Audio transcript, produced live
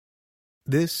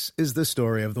This is the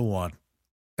story of the one.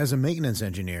 As a maintenance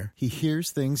engineer, he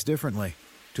hears things differently.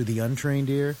 To the untrained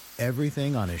ear,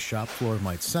 everything on his shop floor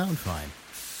might sound fine,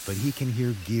 but he can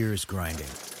hear gears grinding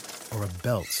or a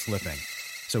belt slipping.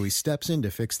 So he steps in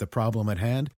to fix the problem at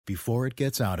hand before it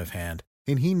gets out of hand.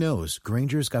 And he knows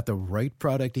Grainger's got the right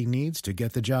product he needs to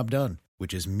get the job done,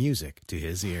 which is music to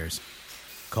his ears.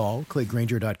 Call, click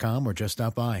Grainger.com, or just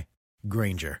stop by.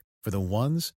 Grainger, for the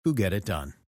ones who get it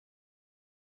done.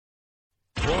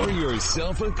 Pour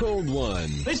yourself a cold one.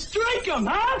 Let's drink 'em,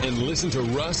 huh? And listen to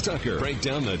Ross Tucker break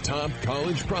down the top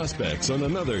college prospects on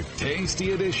another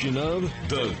tasty edition of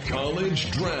The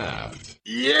College Draft.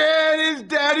 Yeah, it is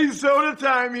Daddy Soda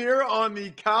time here on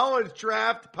the College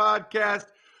Draft Podcast,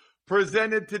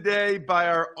 presented today by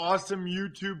our awesome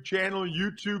YouTube channel,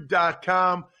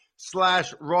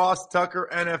 youtube.com/Ross Tucker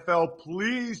NFL.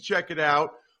 Please check it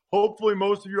out. Hopefully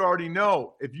most of you already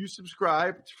know. If you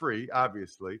subscribe, it's free,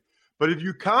 obviously. But if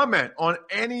you comment on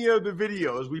any of the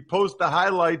videos, we post the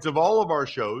highlights of all of our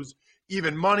shows,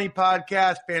 Even Money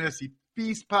Podcast, Fantasy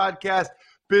Feast Podcast,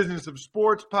 Business of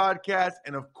Sports Podcast,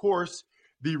 and of course,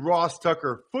 the Ross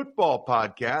Tucker Football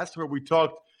Podcast, where we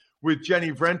talked with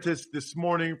Jenny Vrentas this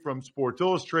morning from Sports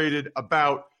Illustrated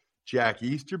about Jack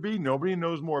Easterby. Nobody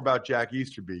knows more about Jack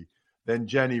Easterby than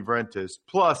Jenny Vrentas.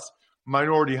 Plus,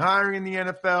 minority hiring in the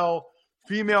NFL,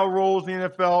 female roles in the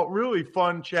NFL. Really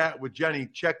fun chat with Jenny.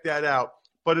 Check that out.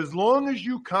 But as long as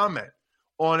you comment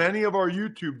on any of our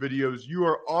YouTube videos, you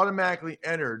are automatically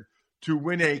entered to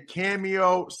win a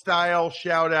cameo-style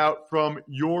shout-out from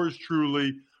yours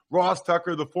truly, Ross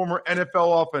Tucker, the former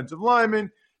NFL offensive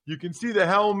lineman. You can see the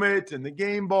helmet and the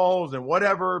game balls and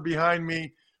whatever behind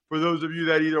me for those of you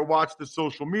that either watch the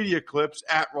social media clips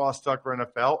at Ross Tucker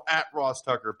NFL, at Ross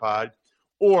Tucker Pod,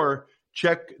 or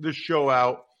check the show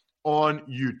out on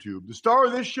YouTube. The star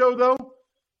of this show, though,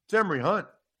 it's Emory Hunt.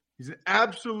 He's an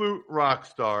absolute rock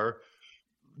star.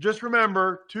 Just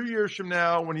remember, 2 years from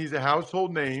now, when he's a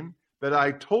household name, that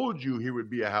I told you he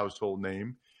would be a household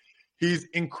name. He's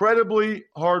incredibly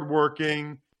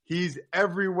hardworking. He's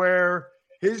everywhere.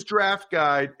 His draft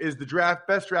guide is the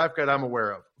best draft guide I'm aware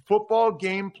of.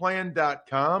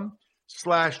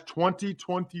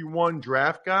 footballgameplan.com/2021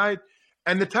 draft guide.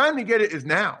 And the time to get it is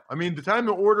now. I mean, the time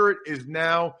to order it is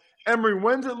now. Emory,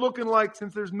 when's it looking like,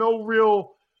 since there's no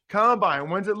real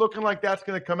combine, when's it looking like that's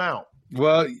going to come out?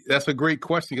 Well, that's a great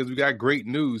question because we got great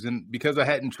news. And because I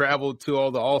hadn't traveled to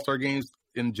all the All-Star games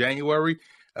in January,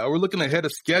 we're looking ahead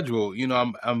of schedule. You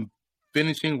know, I'm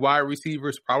finishing wide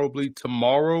receivers probably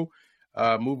tomorrow,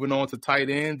 moving on to tight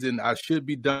ends, and I should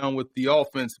be done with the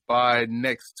offense by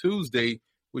next Tuesday,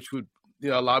 which would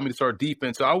allow me to start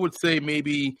defense. So I would say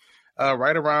maybe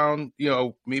right around,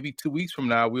 maybe 2 weeks from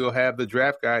now, we'll have the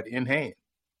draft guide in hand.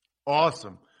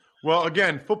 Awesome. Well,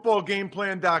 again,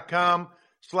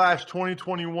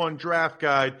 footballgameplan.com/2021 draft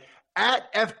guide.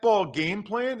 At FBall Game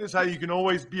Plan is how you can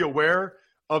always be aware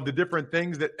of the different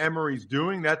things that Emory's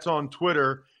doing. That's on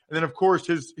Twitter. And then, of course,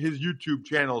 his YouTube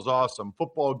channel is awesome,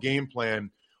 Football Game Plan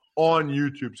on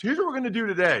YouTube. So here's what we're going to do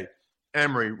today,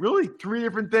 Emory. Really three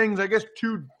different things, I guess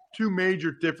two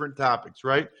major different topics,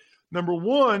 right? Number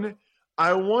one,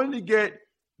 I wanted to get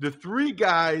the three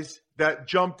guys that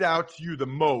jumped out to you the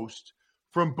most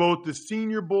from both the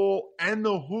Senior Bowl and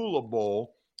the Hula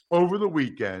Bowl over the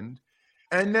weekend.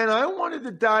 And then I wanted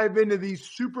to dive into these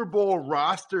Super Bowl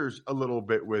rosters a little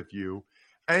bit with you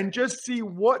and just see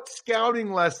what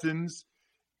scouting lessons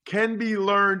can be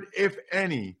learned, if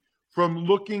any, from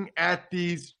looking at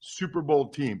these Super Bowl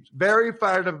teams. Very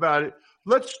fired up about it.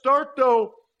 Let's start,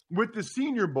 though, with the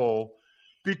Senior Bowl,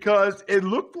 because it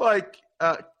looked like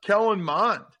Kellen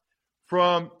Mond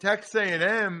from Texas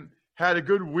A&M had a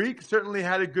good week, certainly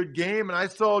had a good game, and I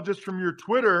saw just from your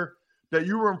Twitter that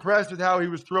you were impressed with how he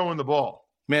was throwing the ball.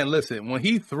 Man, listen, when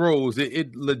he throws,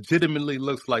 it legitimately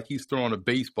looks like he's throwing a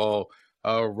baseball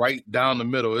right down the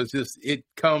middle. It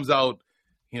comes out,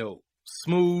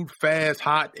 smooth, fast,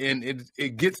 hot, and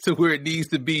it gets to where it needs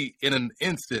to be in an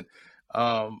instant.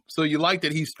 So you like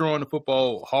that he's throwing the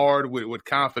football hard with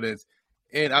confidence.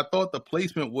 And I thought the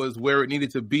placement was where it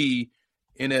needed to be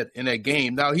in that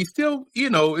game. Now, he's still,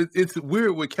 it's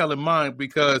weird with Kellen Mond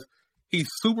because he's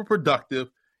super productive.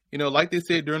 Like they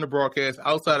said during the broadcast,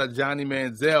 outside of Johnny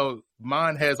Manziel,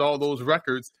 Mond has all those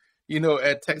records,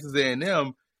 at Texas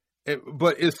A&M.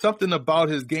 But it's something about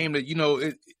his game that,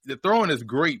 the throwing is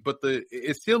great, but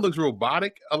it still looks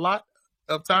robotic a lot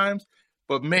of times.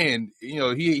 But, man,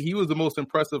 he was the most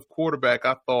impressive quarterback,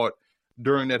 I thought,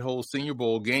 during that whole Senior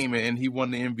Bowl game, and he won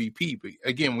the MVP. But,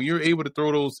 again, when you're able to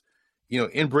throw those,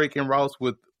 in-breaking routes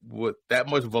with that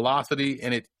much velocity,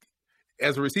 and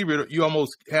as a receiver, you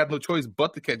almost have no choice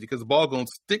but to catch it because the ball going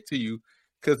to stick to you,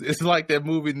 because it's like that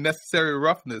movie Necessary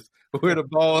Roughness where the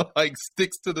ball like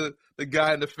sticks to the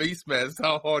guy in the face mask. That's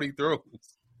how hard he throws.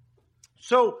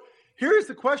 So here's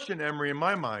the question, Emory, in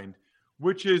my mind,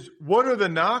 which is, what are the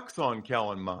knocks on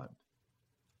Kellen Mond?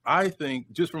 I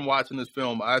think, just from watching this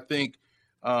film, I think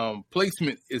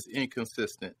placement is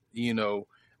inconsistent.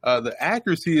 The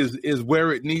accuracy is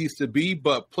where it needs to be,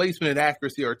 but placement and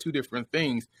accuracy are two different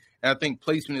things. And I think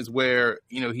placement is where,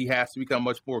 he has to become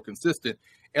much more consistent.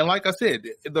 And like I said,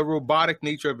 the robotic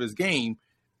nature of his game,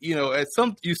 you're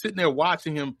sitting there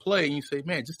watching him play and you say,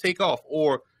 man, just take off.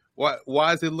 Or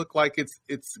why does it look like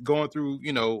it's going through,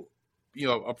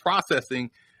 a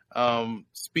processing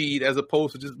speed, as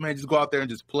opposed to just go out there and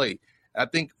just play. I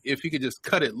think if he could just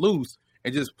cut it loose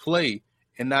and just play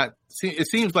and not see, it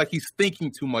seems like he's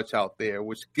thinking too much out there,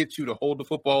 which gets you to hold the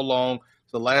football long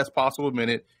to the last possible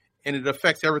minute, and it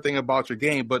affects everything about your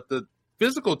game. But the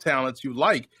physical talents you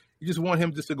just want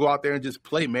him just to go out there and just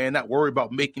play, man, not worry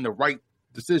about making the right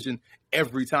decision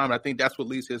every time. I think that's what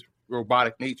leads to his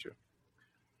robotic nature.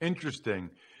 Interesting.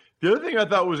 The other thing I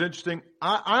thought was interesting,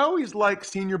 I always like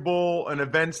Senior Bowl and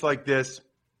events like this.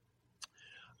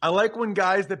 I like when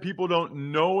guys that people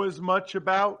don't know as much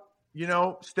about,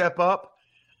 step up.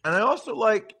 And I also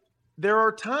like, there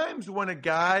are times when a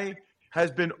guy has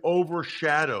been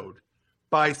overshadowed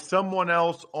by someone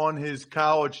else on his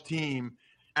college team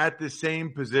at the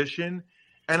same position.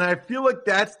 And I feel like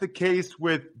that's the case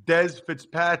with Dez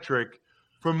Fitzpatrick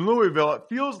from Louisville. It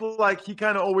feels like he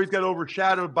kind of always got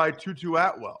overshadowed by Tutu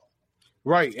Atwell.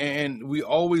 Right, and we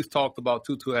always talked about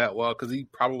Tutu Atwell because he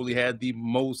probably had the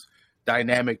most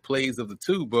dynamic plays of the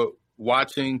two. But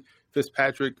watching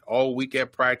Fitzpatrick all week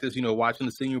at practice, watching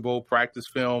the Senior Bowl practice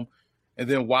film, and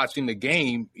then watching the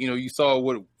game, you saw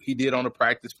what he did on the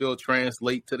practice field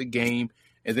translate to the game,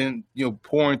 and then,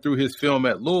 pouring through his film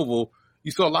at Louisville,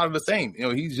 you saw a lot of the same.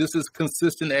 He's just as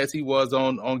consistent as he was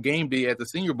on game day at the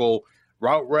Senior Bowl,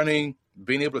 route running,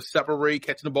 being able to separate,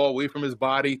 catching the ball away from his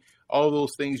body, all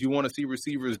those things you want to see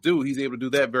receivers do. He's able to do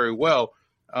that very well.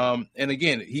 And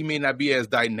again, he may not be as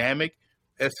dynamic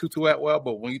as Tutu Atwell,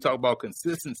 but when you talk about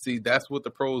consistency, that's what the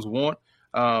pros want.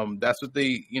 That's what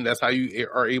that's how you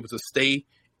are able to stay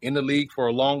in the league for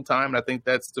a long time. And I think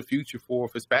that's the future for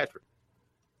Fitzpatrick.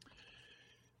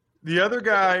 The other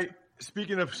guy,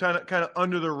 speaking of kind of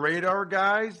under the radar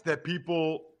guys that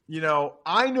people,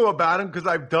 I knew about him because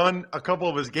I've done a couple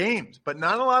of his games, but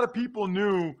not a lot of people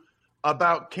knew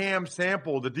about Cam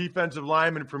Sample, the defensive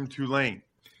lineman from Tulane.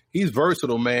 He's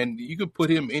versatile, man. You can put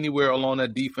him anywhere along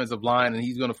that defensive line, and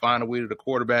he's going to find a way to the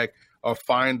quarterback or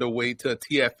find a way to a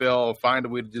TFL or find a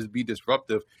way to just be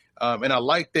disruptive. And I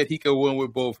like that he can win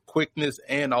with both quickness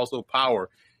and also power.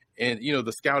 And,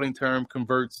 the scouting term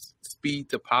converts speed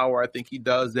to power. I think he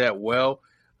does that well.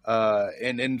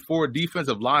 And for a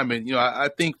defensive lineman, I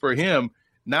think for him,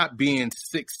 not being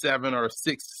 6'7" or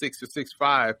 6'6" or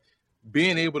 6'5",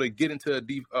 being able to get into a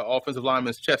offensive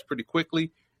lineman's chest pretty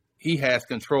quickly, he has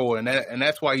control, and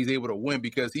that's why he's able to win,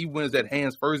 because he wins that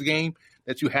hands first game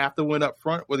that you have to win up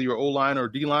front, whether you're O-line or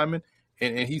D lineman,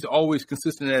 and he's always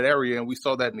consistent in that area, and we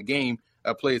saw that in the game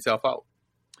play itself out.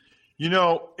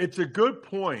 It's a good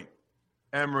point,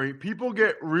 Emory. People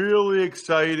get really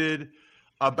excited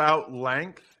about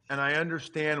length, and I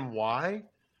understand why,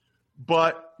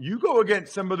 but you go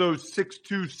against some of those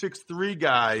 6'2", 6'3"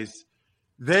 guys,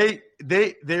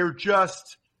 they're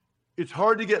just, it's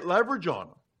hard to get leverage on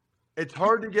them. It's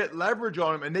hard to get leverage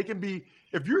on them, and they can be,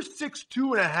 if you're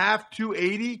 6'2" and a half,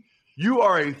 280, you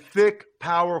are a thick,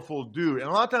 powerful dude. And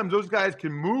a lot of times those guys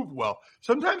can move well.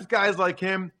 Sometimes guys like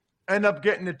him end up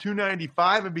getting to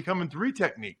 295 and becoming 3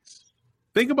 techniques.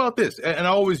 Think about this, and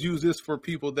I always use this for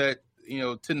people that,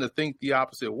 tend to think the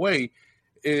opposite way,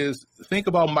 is think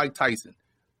about Mike Tyson.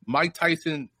 Mike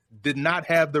Tyson did not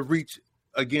have the reach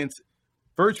against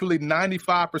virtually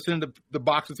 95% of the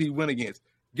boxers he went against.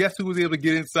 Guess who was able to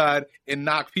get inside and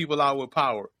knock people out with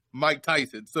power? Mike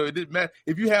Tyson. So it didn't matter.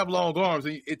 If you have long arms,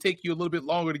 it takes you a little bit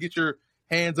longer to get your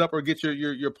hands up or get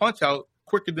your punch out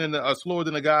quicker than slower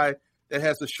than a guy that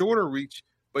has a shorter reach,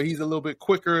 but he's a little bit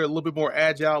quicker, a little bit more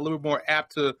agile, a little bit more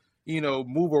apt to,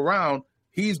 move around.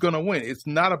 He's going to win. It's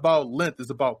not about length. It's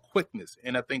about quickness.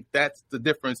 And I think that's the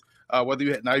difference.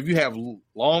 If you have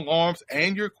long arms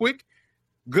and you're quick,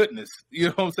 goodness, you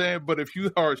know what I'm saying? But if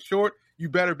you are short, you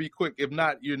better be quick. If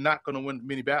not, you're not going to win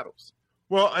many battles.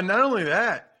 Well, and not only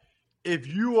that, if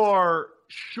you are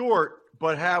short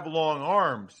but have long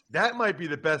arms, that might be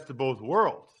the best of both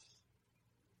worlds.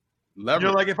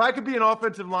 Leverage. Like if I could be an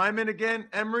offensive lineman again,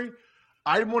 Emory,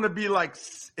 I'd want to be like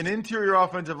an interior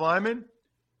offensive lineman,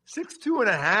 6'2" and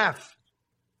a half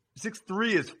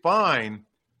 6'3" is fine,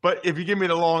 but if you give me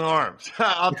the long arms,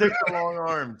 I'll take the long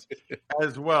arms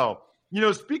as well.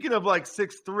 Speaking of like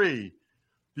 6'3",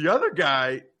 the other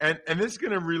guy, and this is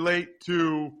going to relate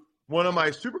to one of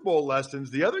my Super Bowl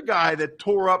lessons, the other guy that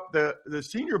tore up the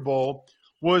Senior Bowl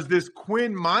was this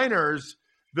Quinn Miners,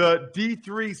 the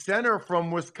D3 center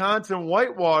from Wisconsin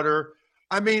Whitewater.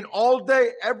 I mean, all day,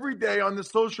 every day on the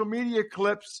social media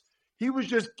clips, he was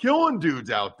just killing dudes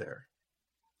out there.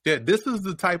 Yeah, this is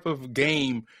the type of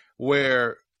game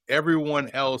where everyone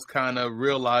else kind of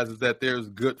realizes that there's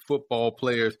good football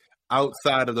players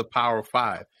outside of the Power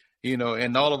Five,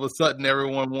 and all of a sudden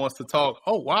everyone wants to talk,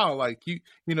 oh, wow, like, the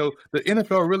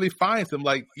NFL really finds him.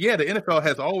 Like, yeah, the NFL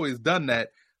has always done that.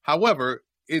 However,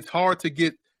 it's hard to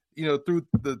get, through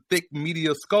the thick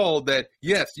media skull that,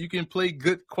 yes, you can play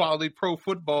good quality pro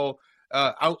football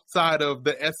outside of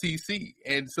the SEC.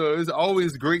 And so it's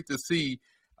always great to see,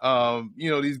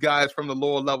 these guys from the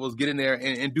lower levels get in there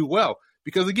and do well.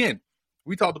 Because, again,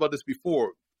 we talked about this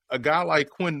before. A guy like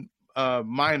Quinn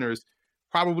Miners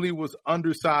probably was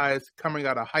undersized coming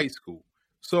out of high school.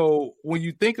 So when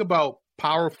you think about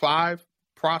Power 5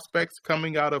 prospects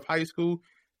coming out of high school,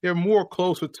 they're more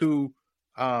closer to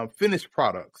finished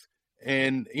products.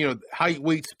 And, height,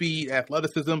 weight, speed,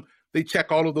 athleticism, they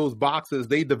check all of those boxes.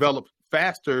 They develop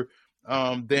faster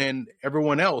than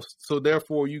everyone else. So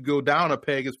therefore you go down a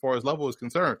peg as far as level is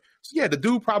concerned. So yeah, the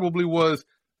dude probably was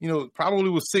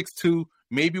 6'2",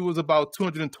 maybe was about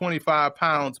 225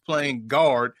 pounds playing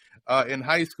guard in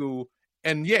high school.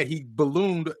 And yeah, he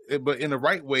ballooned, but in the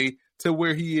right way, to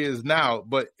where he is now.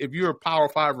 But if you're a Power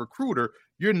 5 recruiter,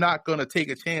 you're not going to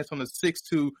take a chance on a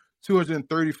 6'2",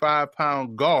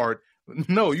 235-pound guard.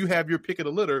 No, you have your pick of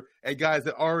the litter at guys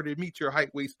that already meet your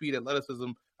height, weight, speed,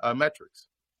 athleticism metrics.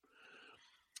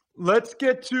 Let's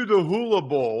get to the Hula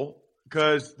Bowl,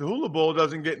 because the Hula Bowl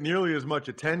doesn't get nearly as much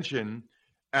attention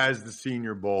as the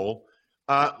Senior Bowl.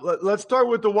 Let's start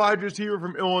with the wide receiver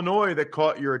from Illinois that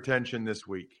caught your attention this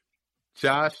week.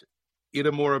 Josh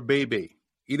Idamora Bebe.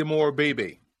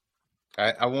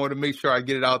 I wanted to make sure I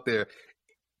get it out there.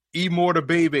 Imorta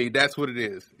Bebe, that's what it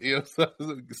is. So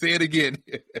say it again.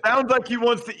 Sounds like he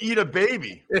wants to eat a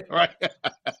baby. Right.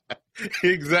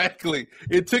 Exactly.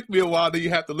 It took me a while that you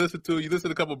have to listen to. You listen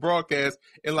to a couple of broadcasts,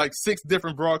 and like 6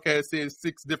 different broadcasts said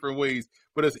 6 different ways,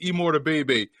 but it's Imorta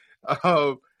Bebe.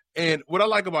 And what I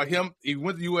like about him, he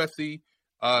went to USC,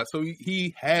 so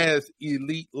he has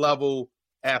elite level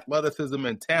athleticism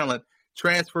and talent,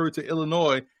 transferred to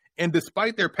Illinois, and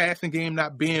despite their passing game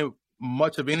not being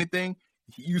much of anything,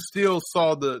 you still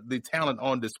saw the talent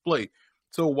on display.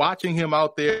 So watching him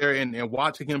out there and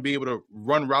watching him be able to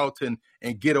run routes and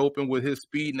get open with his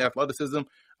speed and athleticism,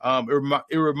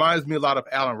 it reminds me a lot of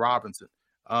Allen Robinson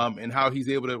and how he's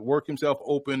able to work himself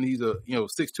open. He's a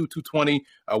 6'2", 220,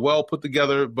 well put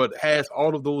together, but has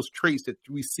all of those traits that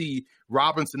we see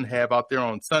Robinson have out there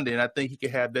on Sunday. And I think he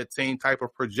can have that same type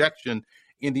of projection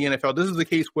in the NFL. This is a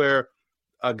case where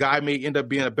a guy may end up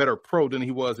being a better pro than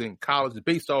he was in college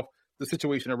based off the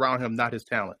situation around him, not his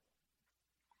talent.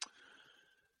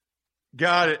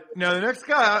 Got it. Now, the next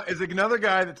guy is another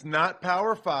guy that's not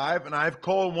Power 5, and I've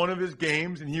called one of his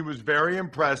games, and he was very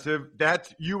impressive.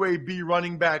 That's UAB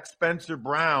running back Spencer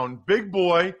Brown, big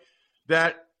boy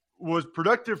that was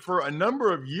productive for a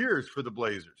number of years for the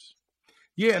Blazers.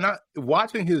 Yeah, and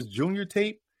watching his junior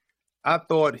tape, I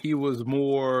thought he was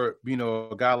more,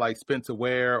 a guy like Spencer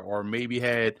Ware, or maybe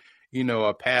had,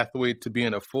 a pathway to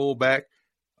being a fullback.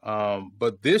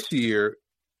 But this year,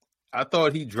 I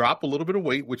thought he dropped a little bit of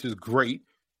weight, which is great.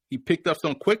 He picked up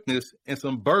some quickness and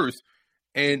some burst,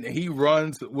 and he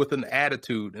runs with an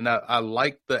attitude. And I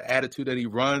like the attitude that he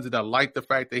runs, and I like the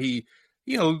fact that he,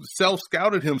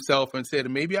 self-scouted himself and said,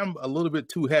 maybe I'm a little bit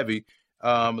too heavy.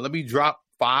 Let me drop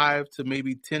 5 to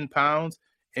maybe 10 pounds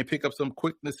and pick up some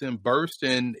quickness and burst,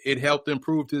 and it helped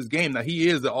improve his game. Now, he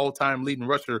is the all-time leading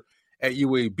rusher at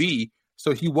UAB,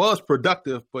 so he was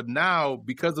productive, but now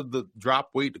because of the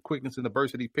drop weight, the quickness, and the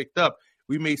burst that he picked up,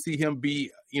 we may see him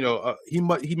be,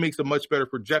 he makes a much better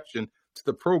projection to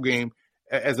the pro game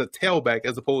as a tailback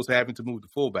as opposed to having to move to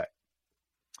fullback.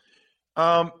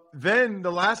 Then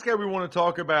the last guy we want to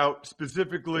talk about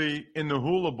specifically in the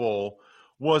Hula Bowl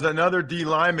was another D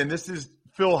lineman. This is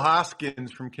Phil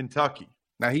Hoskins from Kentucky.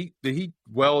 Now, he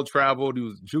well-traveled. He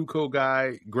was a JUCO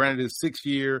guy, granted his 6th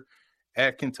year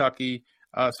at Kentucky.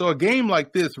 So a game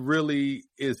like this really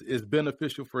is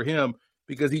beneficial for him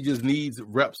because he just needs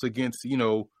reps against,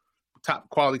 top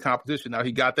quality competition. Now,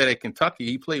 he got that at Kentucky.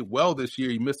 He played well this year.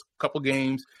 He missed a couple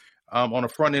games on the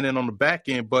front end and on the back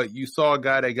end, but you saw a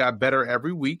guy that got better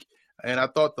every week. And I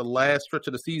thought the last stretch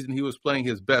of the season, he was playing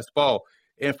his best ball.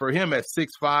 And for him at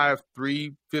 6'5",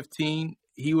 315,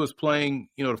 he was playing,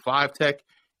 the 5 tech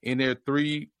in their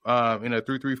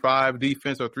 3-3-5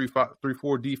 defense or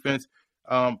 3-4 defense.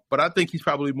 But I think he's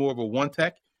probably more of a 1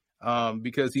 tech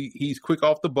because he's quick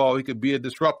off the ball. He could be a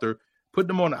disruptor.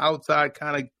 Putting him on the outside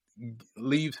kind of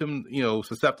leaves him,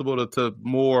 susceptible to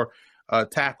more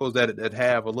tackles that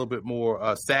have a little bit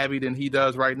more savvy than he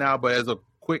does right now. But as a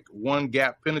quick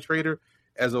 1-gap penetrator,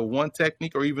 as a 1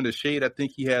 technique or even the shade, I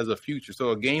think he has a future.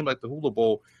 So a game like the Hula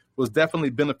Bowl was definitely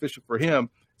beneficial for him,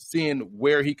 seeing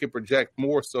where he could project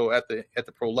more so at the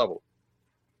pro level.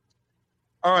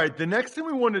 All right, the next thing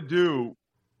we want to do,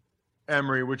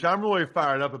 Emory, which I'm really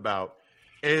fired up about,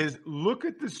 is look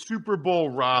at the Super Bowl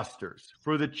rosters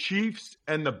for the Chiefs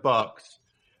and the Bucs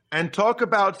and talk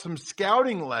about some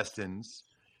scouting lessons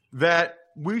that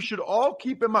we should all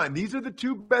keep in mind. These are the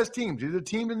 2 best teams. These are the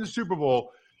teams in the Super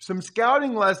Bowl. Some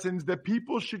scouting lessons that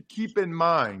people should keep in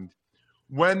mind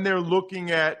when they're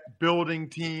looking at building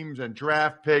teams and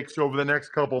draft picks over the next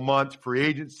couple months, free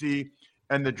agency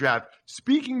and the draft.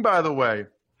 Speaking, by the way,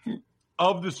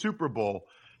 of the Super Bowl,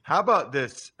 how about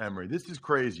this, Emory? This is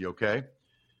crazy, okay?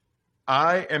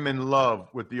 I am in love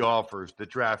with the offers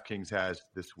that DraftKings has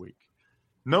this week.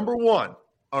 Number 1,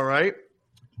 all right?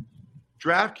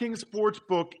 DraftKings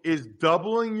Sportsbook is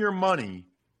doubling your money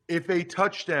if a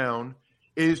touchdown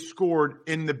is scored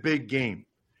in the big game.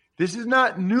 This is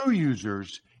not new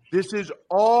users. This is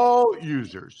all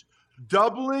users.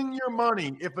 Doubling your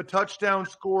money if a touchdown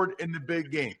scored in the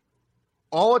big game.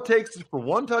 All it takes is for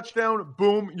 1 touchdown,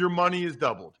 boom, your money is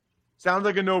doubled. Sounds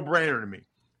like a no-brainer to me.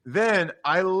 Then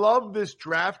I love this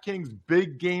DraftKings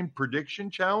Big Game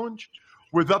Prediction Challenge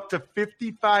with up to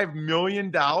 $55 million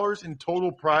in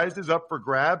total prizes up for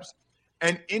grabs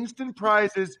and instant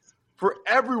prizes for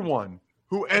everyone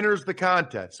who enters the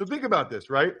contest. So think about this,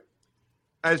 right?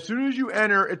 As soon as you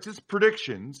enter, it's just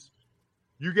predictions.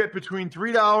 You get between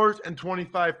 $3 and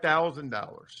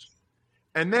 $25,000.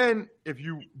 And then if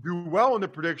you do well in the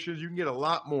predictions, you can get a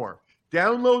lot more.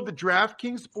 Download the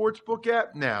DraftKings Sportsbook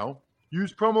app now.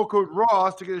 Use promo code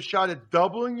Ross to get a shot at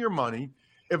doubling your money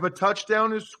if a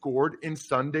touchdown is scored in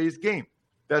Sunday's game.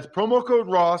 That's promo code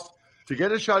Ross to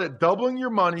get a shot at doubling your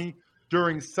money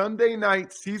during Sunday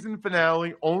night season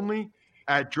finale only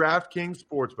at DraftKings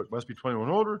Sportsbook. Must be 21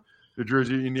 or older. New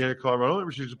Jersey, Indiana, Colorado.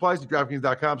 Restrictions apply. See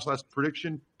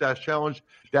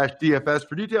DraftKings.com/prediction-challenge-DFS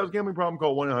for details. Gambling problem,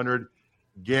 call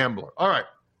 1-800-GAMBLER. All right.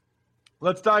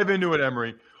 Let's dive into it,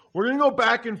 Emory. We're going to go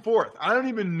back and forth. I don't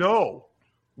even know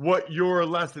what your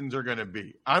lessons are going to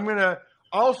be.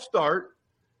 I'll start.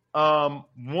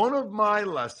 One of my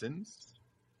lessons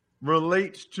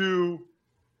relates to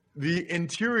the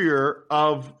interior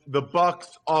of the Bucs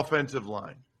offensive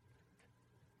line.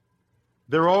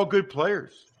 They're all good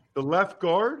players. The left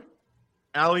guard,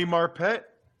 Ali Marpet,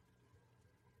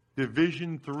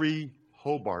 Division III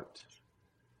Hobart.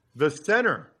 The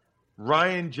center,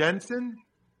 Ryan Jensen,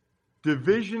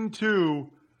 Division II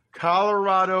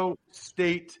Colorado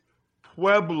State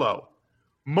Pueblo.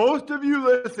 Most of you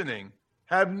listening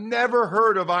have never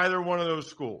heard of either one of those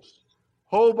schools,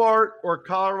 Hobart or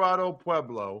Colorado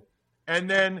Pueblo. And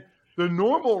then the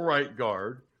normal right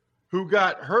guard who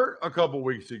got hurt a couple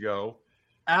weeks ago,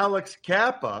 Alex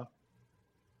Kappa,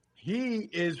 he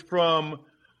is from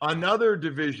another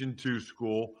Division II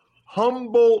school,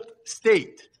 Humboldt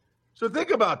State. So think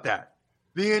about that.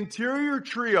 The interior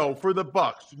trio for the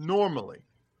Bucs normally,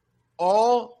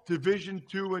 all Division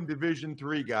II and Division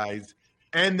III guys,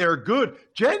 and they're good.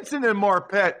 Jensen and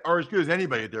Marpet are as good as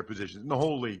anybody at their positions in the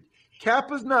whole league.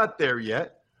 Kappa's not there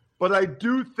yet, but I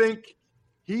do think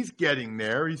he's getting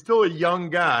there. He's still a young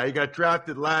guy. He got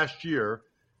drafted last year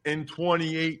in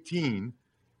 2018.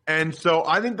 And so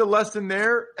I think the lesson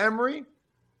there, Emory,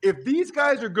 if these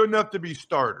guys are good enough to be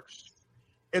starters,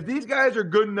 if these guys are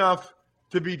good enough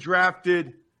to be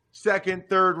drafted second,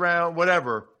 third round,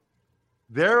 whatever,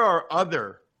 there are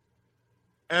other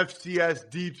FCS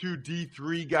D2,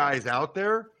 D3 guys out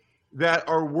there that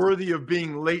are worthy of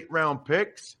being late round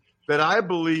picks that I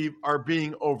believe are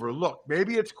being overlooked.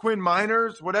 Maybe it's Quinn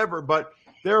Miners, whatever, but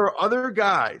there are other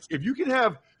guys. If you can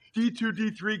have D2,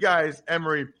 D3 guys,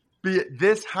 Emory, be at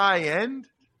this high end,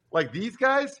 like these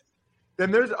guys,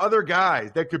 then there's other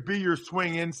guys that could be your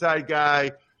swing inside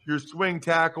guy, your swing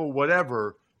tackle,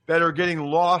 whatever, that are getting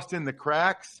lost in the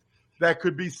cracks that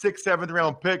could be 6th, 7th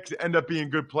round picks, end up being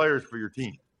good players for your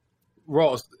team.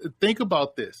 Ross, think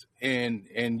about this,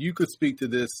 and you could speak to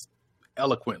this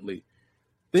eloquently.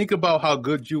 Think about how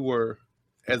good you were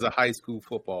as a high school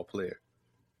football player,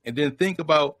 and then think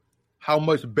about how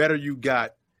much better you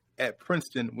got at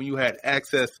Princeton when you had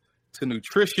access to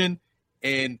nutrition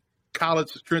and college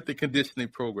strength and conditioning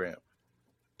program.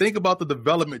 Think about the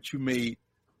development you made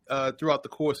throughout the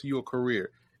course of your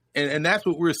career. And that's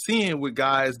what we're seeing with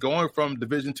guys going from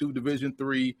Division II, Division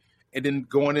III, and then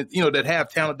going in, that have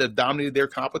talent that dominated their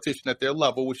competition at their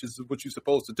level, which is what you're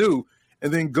supposed to do,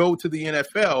 and then go to the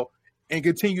NFL and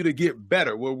continue to get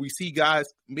better, where we see guys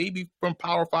maybe from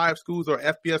Power 5 schools or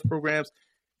FBS programs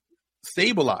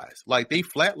stabilize. Like they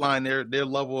flatline their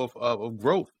level of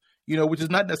growth, which is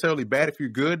not necessarily bad. If you're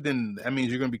good, then that means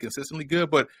you're going to be consistently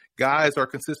good, but guys are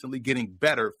consistently getting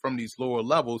better from these lower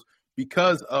levels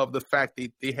because of the fact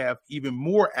that they have even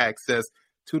more access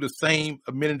to the same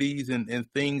amenities and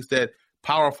things that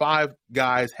Power 5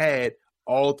 guys had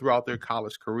all throughout their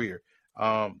college career.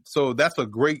 So that's a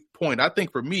great point. I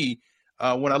think for me,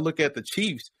 when I look at the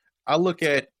Chiefs, I look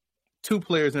at two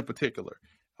players in particular,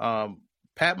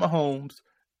 Pat Mahomes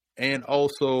and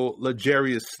also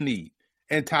L'Jarius Sneed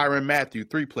and Tyrann Mathieu,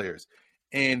 3 players.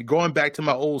 And going back to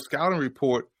my old scouting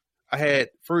report, I had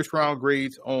first-round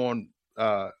grades on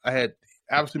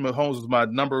obviously Mahomes was my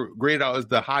number, graded out as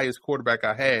the highest quarterback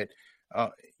I had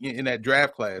in that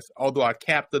draft class, although I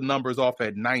capped the numbers off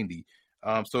at 90.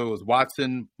 So it was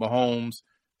Watson, Mahomes,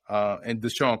 and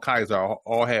Deshaun Kaiser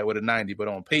all had with a 90, but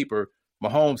on paper,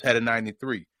 Mahomes had a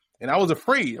 93. And I was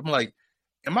afraid. I'm like,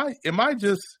 am I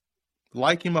just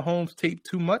liking Mahomes' tape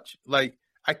too much? Like,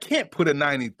 I can't put a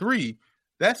 93.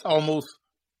 That's almost,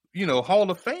 Hall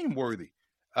of Fame worthy.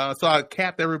 So I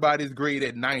capped everybody's grade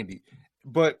at 90.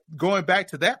 But going back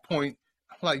to that point,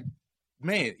 I'm like,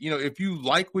 man, if you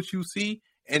like what you see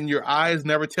and your eyes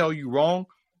never tell you wrong,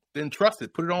 then trust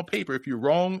it. Put it on paper. If you're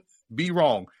wrong, be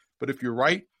wrong. But if you're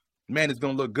right, man, it's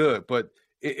going to look good. But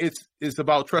it's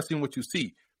about trusting what you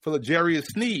see. For L'Jarius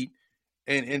Sneed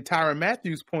and Tyrann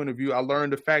Mathieu's point of view, I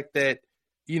learned the fact that,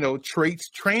 traits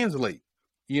translate.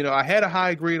 I had a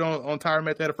high grade on Tyrann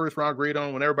Mathieu, had a first-round grade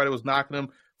on when everybody was knocking him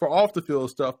for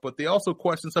off-the-field stuff, but they also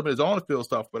questioned some of his on-the-field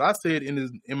stuff. But I said in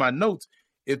my notes,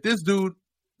 if this dude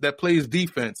that plays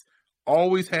defense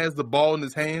always has the ball in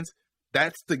his hands,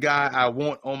 that's the guy I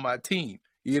want on my team.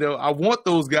 I want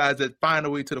those guys that find a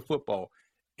way to the football.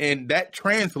 And that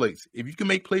translates. If you can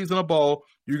make plays on the ball,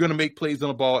 you're going to make plays on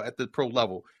the ball at the pro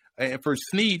level. And for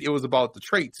Sneed, it was about the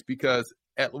traits, because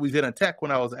at Louisiana Tech,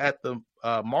 when I was at the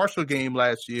Marshall game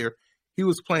last year, he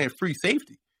was playing free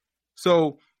safety.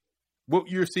 So what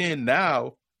you're seeing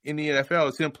now in the NFL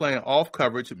is him playing off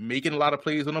coverage, making a lot of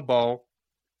plays on the ball,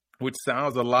 which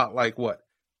sounds a lot like what?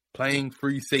 Playing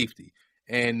free safety.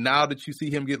 And now that you see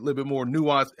him get a little bit more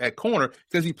nuanced at corner,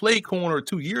 because he played corner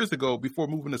 2 years ago before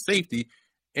moving to safety.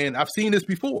 And I've seen this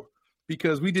before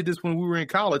because we did this when we were in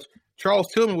college. Charles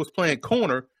Tillman was playing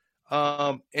corner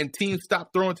and teams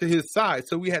stopped throwing to his side.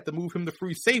 So we had to move him to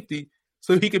free safety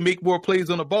so he could make more plays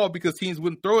on the ball because teams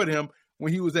wouldn't throw at him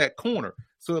when he was at corner.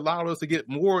 So it allowed us to get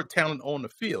more talent on the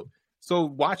field. So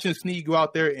watching Sneed go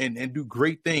out there and do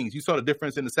great things, you saw the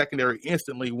difference in the secondary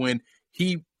instantly when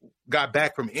he got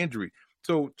back from injury.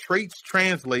 So traits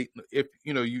translate. If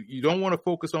you don't want to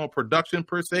focus on production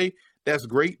per se, that's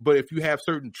great. But if you have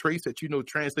certain traits that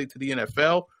translate to the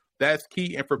NFL, that's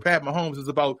key. And for Pat Mahomes, it's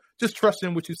about just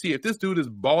trusting what you see. If this dude is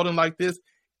balling like this,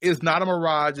 it's not a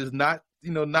mirage. It's not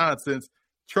nonsense.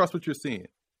 Trust what you're seeing.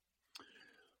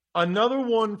 Another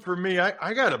one for me,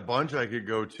 I got a bunch I could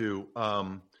go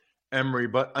to, Emory,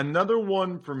 but another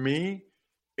one for me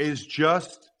is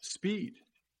just speed.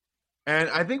 And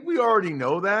I think we already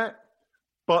know that,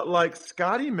 but like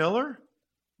Scotty Miller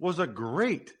was a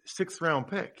great 6th-round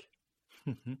pick.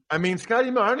 I mean,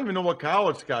 Scotty Miller, I don't even know what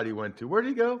college Scotty went to. Where did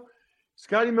he go?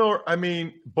 Scotty Miller,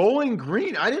 Bowling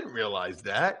Green. I didn't realize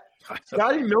that.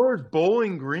 Scotty Miller's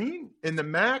Bowling Green in the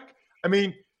MAC.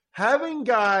 Having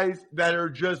guys that are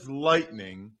just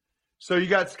lightning. So you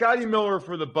got Scotty Miller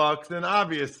for the Bucs, and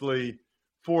obviously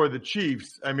for the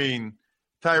Chiefs.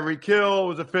 Tyreek Hill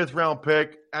was a 5th-round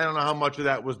pick. I don't know how much of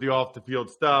that was the off-the-field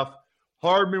stuff.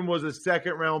 Hardman was a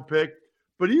 2nd-round pick.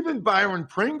 But even Byron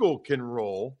Pringle can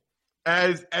roll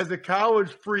as a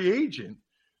college free agent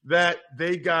that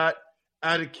they got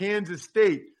out of Kansas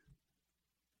State.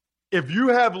 If you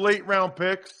have late-round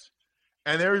picks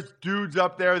and there's dudes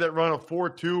up there that run a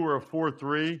 4.2 or a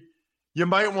 4.3, you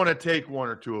might want to take one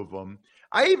or two of them.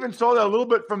 I even saw that a little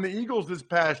bit from the Eagles this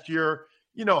past year.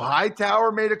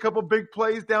 Hightower made a couple big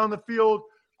plays down the field.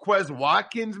 Quez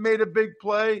Watkins made a big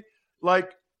play.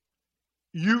 Like,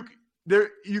 you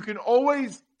can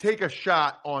always take a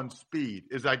shot on speed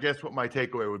is, I guess, what my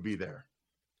takeaway would be there.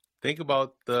 Think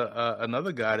about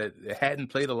another guy that hadn't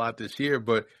played a lot this year,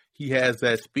 but he has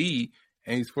that speed,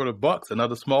 and he's for the Bucs,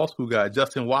 another small school guy,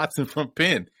 Justin Watson from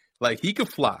Penn. Like, he could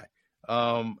fly.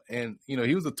 And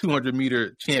he was a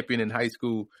 200-meter champion in high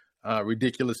school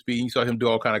ridiculous speed. You saw him do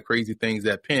all kind of crazy things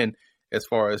at Penn as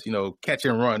far as, catch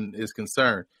and run is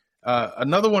concerned.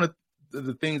 Another one of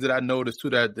the things that I noticed too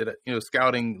that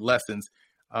scouting lessons,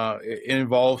 it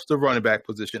involves the running back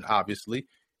position, obviously.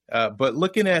 But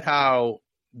looking at how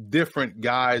different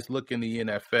guys look in the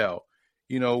NFL,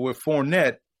 with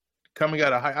Fournette coming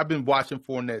out of I've been watching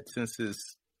Fournette since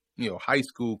his, high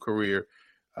school career,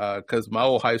 because my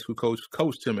old high school coach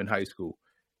coached him in high school.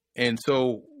 And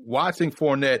so watching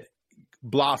Fournette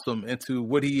blossom into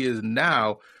what he is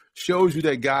now shows you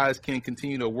that guys can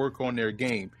continue to work on their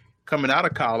game. Coming out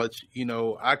of college,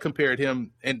 I compared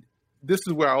him, and this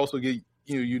is where I also get,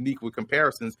 unique with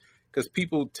comparisons, because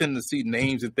people tend to see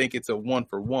names and think it's a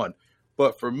 1-for-1.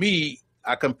 But for me,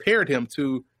 I compared him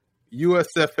to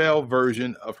USFL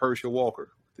version of Herschel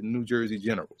Walker, the New Jersey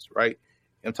Generals, right?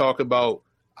 I'm talking about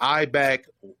eye back,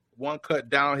 one cut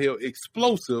downhill,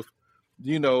 explosive,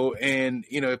 and,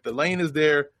 if the lane is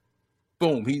there,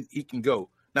 boom, he can go.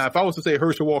 Now, if I was to say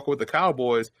Herschel Walker with the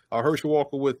Cowboys or Herschel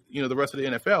Walker with, the rest of the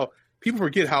NFL, people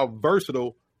forget how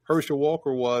versatile Herschel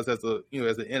Walker was as an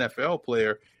NFL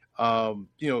player,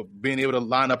 being able to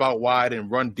line up out wide and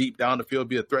run deep down the field,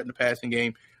 be a threat in the passing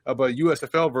game. But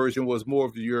USFL version was more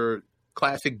of your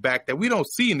classic back that we don't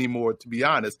see anymore, to be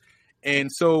honest.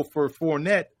 And so for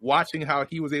Fournette, watching how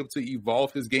he was able to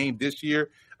evolve his game this year,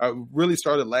 really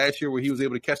started last year where he was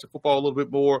able to catch the football a little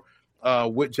bit more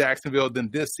with Jacksonville than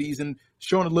this season,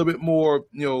 showing a little bit more,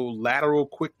 lateral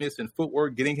quickness and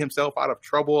footwork, getting himself out of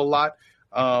trouble a lot.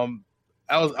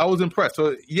 I was impressed.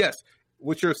 So yes,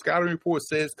 what your scouting report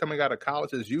says coming out of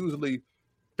college is usually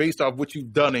based off what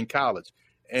you've done in college.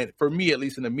 And for me, at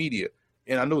least in the media,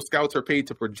 and I know scouts are paid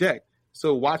to project.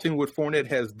 So watching what Fournette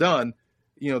has done,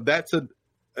 that's an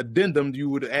addendum you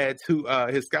would add to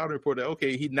his scouting report that,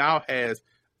 okay, he now has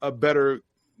a better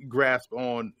grasp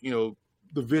on,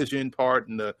 the vision part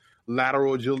and the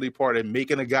lateral agility part and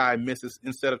making a guy miss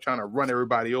instead of trying to run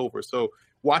everybody over. So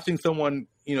watching someone,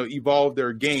 evolve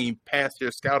their game past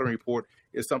their scouting report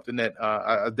is something that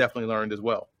I definitely learned as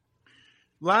well.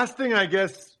 Last thing, I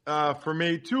guess, for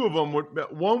me, two of them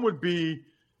one would be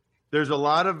there's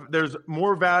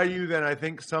more value than I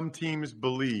think some teams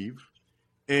believe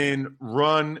in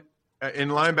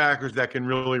linebackers that can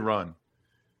really run.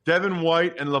 Devin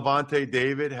White and Levante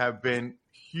David have been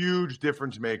huge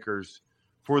difference makers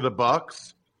for the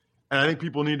Bucs, and I think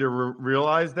people need to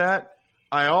realize that.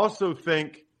 I also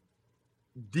think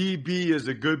DB is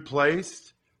a good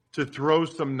place to throw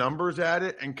some numbers at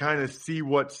it and kind of see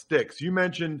what sticks. You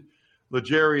mentioned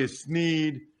L'Jarius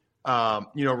Sneed.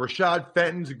 Rashad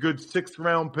Fenton's a good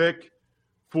 6th-round pick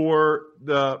for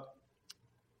the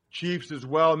Chiefs as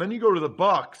well. And then you go to the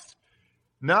Bucs.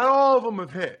 Not all of them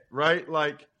have hit, right?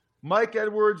 Like Mike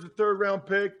Edwards, the 3rd-round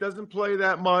pick, doesn't play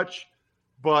that much,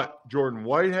 but Jordan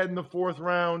Whitehead in the 4th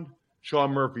round,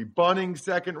 Sean Murphy-Bunting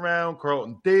 2nd round,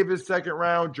 Carlton Davis 2nd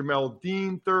round, Jamel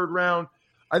Dean 3rd round.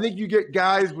 I think you get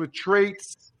guys with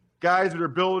traits, guys with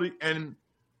ability, and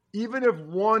even if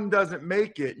one doesn't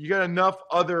make it, you got enough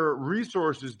other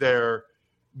resources there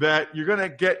that you're going to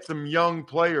get some young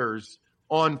players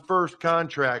on first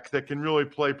contracts that can really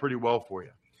play pretty well for you.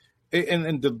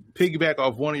 And to piggyback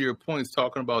off one of your points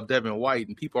talking about Devin White,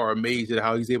 and people are amazed at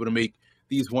how he's able to make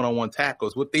these one-on-one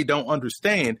tackles. What they don't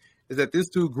understand is that this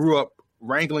dude grew up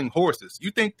wrangling horses.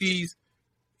 You think these,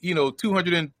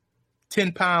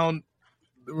 210-pound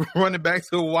running backs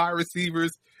or wide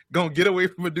receivers going to get away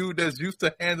from a dude that's used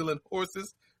to handling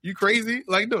horses? You crazy?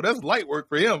 Like, no, that's light work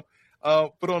for him.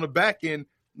 But on the back end,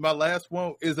 my last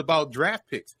one is about draft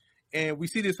picks. And we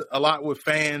see this a lot with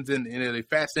fans, and they're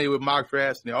fascinated with mock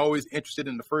drafts, and they're always interested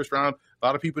in the first round. A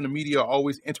lot of people in the media are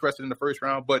always interested in the first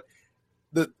round. But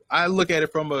I look at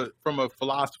it from a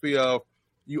philosophy of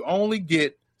you only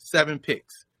get 7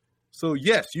 picks. So,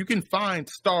 yes, you can find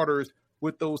starters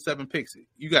with those 7 picks.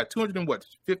 You got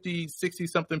 50,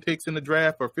 60-something picks in the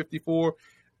draft, or 54.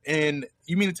 And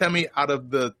you mean to tell me out of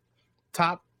the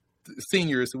top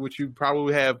seniors, which you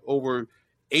probably have over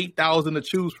 8,000 to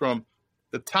choose from,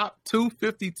 the top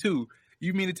 252,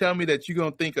 you mean to tell me that you're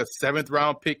going to think a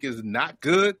 7th-round pick is not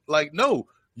good? Like, no,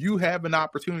 you have an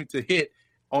opportunity to hit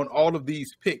on all of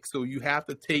these picks. So you have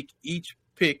to take each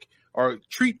pick or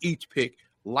treat each pick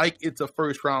like it's a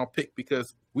first-round pick,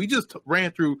 because we just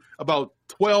ran through about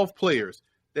 12 players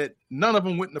that none of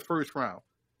them went in the first round.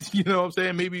 You know what I'm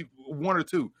saying? Maybe 1 or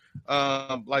 2,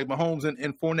 like Mahomes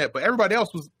and Fournette. But everybody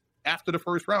else was after the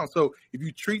first round. So if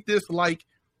you treat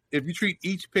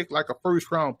each pick like a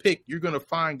first-round pick, you're going to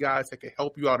find guys that can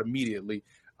help you out immediately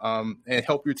and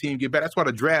help your team get better. That's why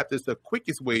the draft is the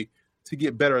quickest way to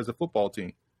get better as a football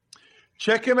team.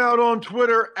 Check him out on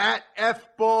Twitter at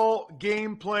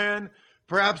FBallGamePlan.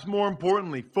 Perhaps more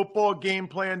importantly,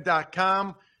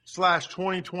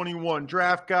 footballgameplan.com/2021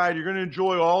 draft guide. You're going to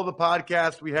enjoy all the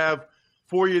podcasts we have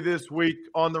for you this week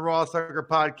on the Ross Tucker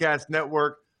Podcast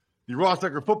Network. The Ross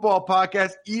Tucker Football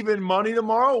Podcast, Even Money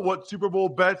tomorrow, what Super Bowl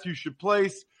bets you should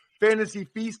place. Fantasy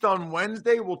Feast on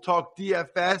Wednesday, we'll talk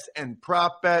DFS and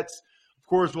prop bets. Of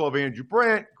course, we'll have Andrew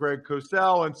Brandt, Greg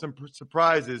Cosell, and some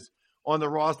surprises on the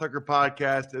Ross Tucker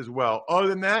Podcast as well. Other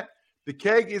than that, the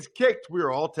keg is kicked. We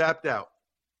are all tapped out.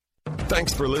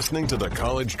 Thanks for listening to the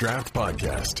College Draft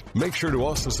Podcast. Make sure to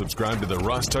also subscribe to the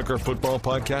Ross Tucker Football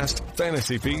Podcast,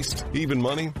 Fantasy Feast, Even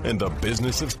Money, and the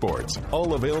Business of Sports.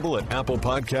 All availavailable at Apple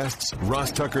Podcasts,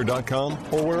 rosstucker.com,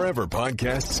 or wherever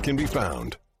podcasts can be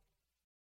found.